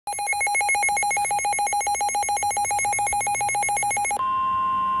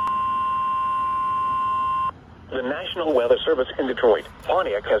the National Weather Service in Detroit,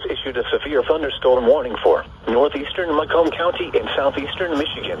 Pontiac has issued a severe thunderstorm warning for northeastern Macomb County in southeastern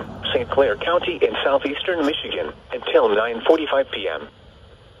Michigan, St. Clair County in southeastern Michigan, until 9:45 p.m.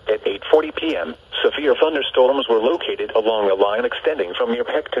 At 8:40 p.m., severe thunderstorms were located along a line extending from near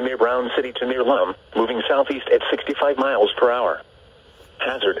Peck to near Brown City to near Lum, moving southeast at 65 miles per hour.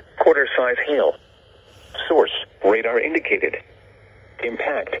 Hazard, quarter-size hail. Source, radar indicated.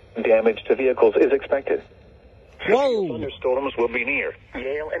 Impact, damage to vehicles is expected. Whoa! Thunderstorms will be near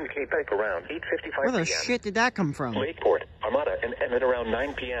Yale and Quebec around 8:55 p.m. Where the shit did that come from? Lakeport, Armada, and Emmett around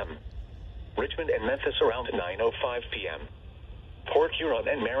 9 p.m. Richmond and Memphis around 9:05 p.m. Port Huron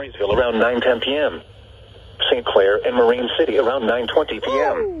and Marysville around 9:10 p.m. St. Clair and Marine City around 9:20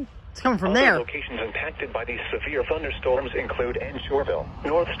 p.m. Woo! It's coming from Other there. locations impacted by these severe thunderstorms include Shoreville,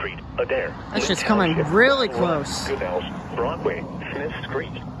 North Street, Adair. That's just coming really close. Goodell's, Broadway, Smiths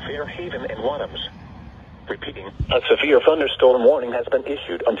Creek, Fairhaven, and Wadhams. Repeating, a severe thunderstorm warning has been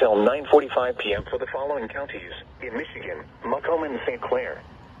issued until 9:45 p.m. for the following counties in Michigan: Macomb and St. Clair,